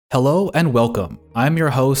Hello and welcome. I'm your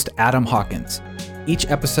host, Adam Hawkins. Each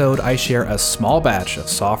episode, I share a small batch of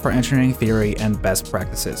software engineering theory and best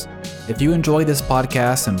practices. If you enjoy this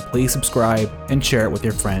podcast, then please subscribe and share it with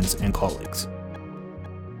your friends and colleagues.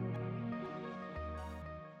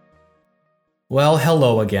 Well,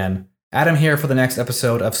 hello again. Adam here for the next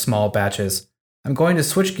episode of Small Batches. I'm going to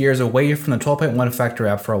switch gears away from the 12.1 Factor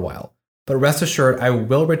app for a while, but rest assured I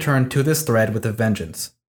will return to this thread with a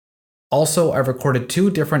vengeance. Also, I've recorded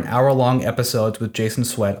 2 different hour-long episodes with Jason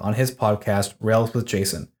Sweat on his podcast, Rails with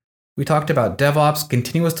Jason. We talked about DevOps,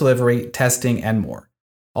 continuous delivery, testing, and more.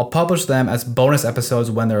 I'll publish them as bonus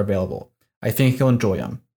episodes when they're available. I think you'll enjoy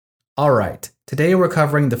them. Alright, today we're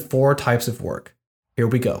covering the 4 types of work. Here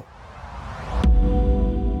we go.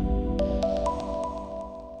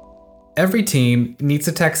 Every team needs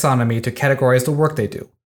a taxonomy to categorize the work they do.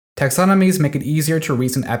 Taxonomies make it easier to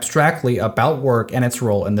reason abstractly about work and its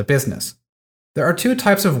role in the business. There are 2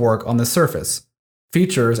 types of work on the surface: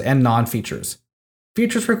 features and non-features.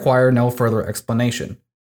 Features require no further explanation.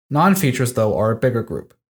 Non-features, though, are a bigger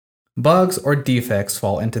group. Bugs or defects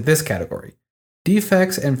fall into this category.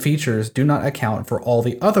 Defects and features do not account for all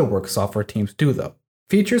the other work software teams do, though.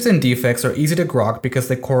 Features and defects are easy to grok because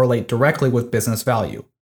they correlate directly with business value.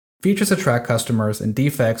 Features attract customers, and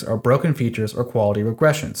defects are broken features or quality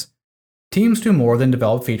regressions. Teams do more than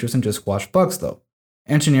develop features and just squash bugs, though.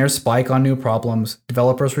 Engineers spike on new problems,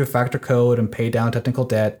 developers refactor code and pay down technical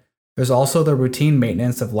debt. There's also the routine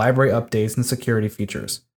maintenance of library updates and security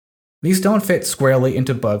features. These don't fit squarely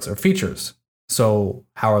into bugs or features. So,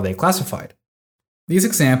 how are they classified? These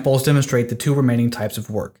examples demonstrate the 2 remaining types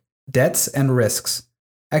of work: debts and risks.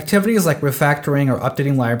 Activities like refactoring or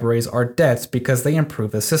updating libraries are debts because they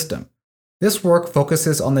improve the system. This work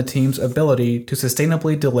focuses on the team's ability to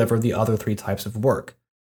sustainably deliver the other 3 types of work.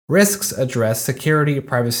 Risks address security,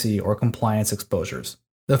 privacy, or compliance exposures.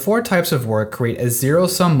 The 4 types of work create a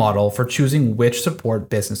zero-sum model for choosing which support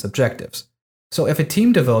business objectives. So if a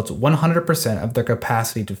team devotes 100% of their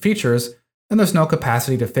capacity to features, then there's no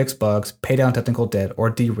capacity to fix bugs, pay down technical debt, or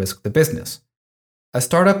de-risk the business. A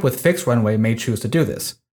startup with fixed runway may choose to do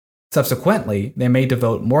this. Subsequently, they may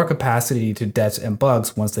devote more capacity to debts and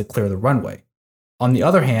bugs once they clear the runway. On the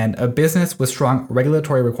other hand, a business with strong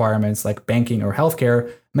regulatory requirements like banking or healthcare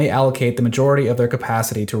may allocate the majority of their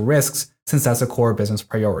capacity to risks since that's a core business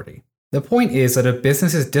priority. The point is that a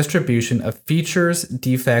business's distribution of features,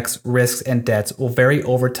 defects, risks, and debts will vary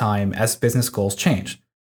over time as business goals change.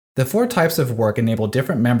 The 4 types of work enable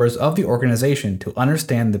different members of the organization to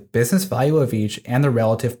understand the business value of each and the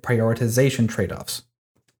relative prioritization trade-offs.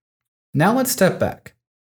 Now let's step back.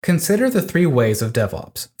 Consider the 3 ways of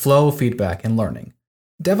DevOps: flow, feedback, and learning.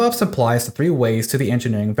 DevOps applies the 3 ways to the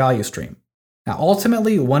engineering value stream. Now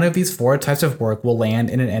ultimately, one of these 4 types of work will land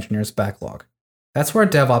in an engineer's backlog. That's where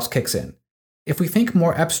DevOps kicks in. If we think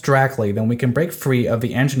more abstractly, then we can break free of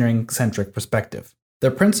the engineering-centric perspective.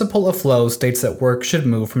 The principle of flow states that work should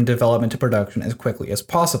move from development to production as quickly as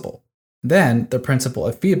possible. Then, the principle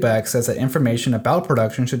of feedback says that information about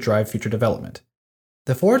production should drive future development.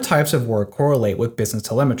 The 4 types of work correlate with business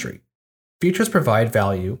telemetry. Features provide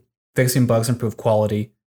value, fixing bugs improve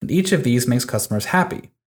quality, and each of these makes customers happy.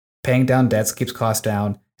 Paying down debts keeps costs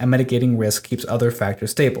down, and mitigating risk keeps other factors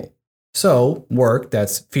stable. So, work,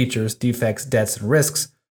 that's features, defects, debts, and risks,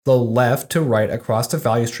 flow left to right across the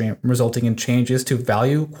value stream, resulting in changes to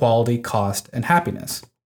value, quality, cost, and happiness.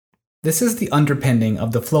 This is the underpinning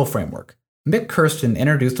of the flow framework. Mick Kirsten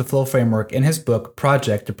introduced the flow framework in his book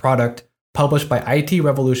Project to Product, published by IT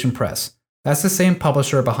Revolution Press. That's the same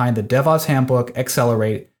publisher behind the DevOps Handbook,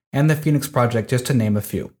 Accelerate, and the Phoenix Project, just to name a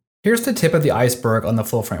few. Here's the tip of the iceberg on the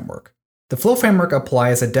flow framework. The flow framework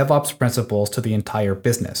applies the DevOps principles to the entire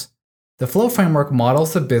business. The flow framework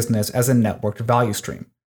models the business as a networked value stream.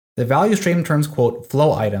 The value stream turns, quote,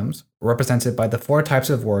 flow items, represented by the 4 types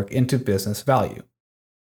of work, into business value.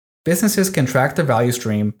 Businesses can track the value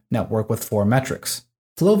stream network with 4 metrics.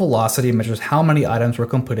 Flow velocity measures how many items were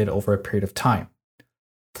completed over a period of time.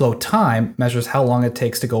 Flow time measures how long it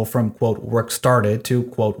takes to go from, quote, work started to,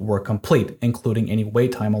 quote, work complete, including any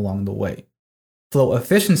wait time along the way. Flow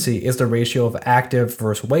efficiency is the ratio of active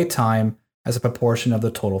versus wait time as a proportion of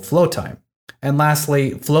the total flow time. And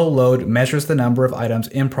lastly, flow load measures the number of items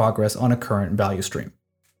in progress on a current value stream.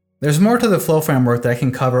 There's more to the flow framework that I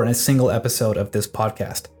can cover in a single episode of this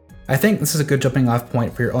podcast. I think this is a good jumping off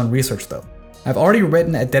point for your own research, though. I've already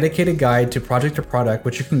written a dedicated guide to Project to Product,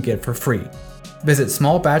 which you can get for free. Visit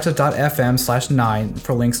smallbatches.fm/9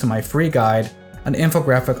 for links to my free guide, an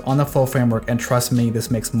infographic on the flow framework, and trust me,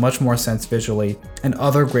 this makes much more sense visually, and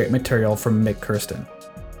other great material from Mick Kirsten.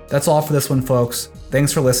 That's all for this one, folks.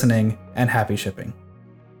 Thanks for listening, and happy shipping.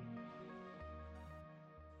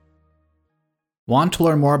 Want to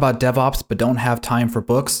learn more about DevOps but don't have time for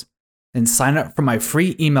books? Then sign up for my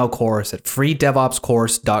free email course at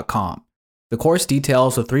freedevopscourse.com. The course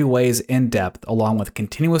details the 3 ways in depth, along with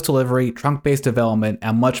continuous delivery, trunk-based development,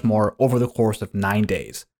 and much more over the course of 9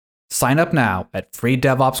 days. Sign up now at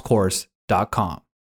freedevopscourse.com.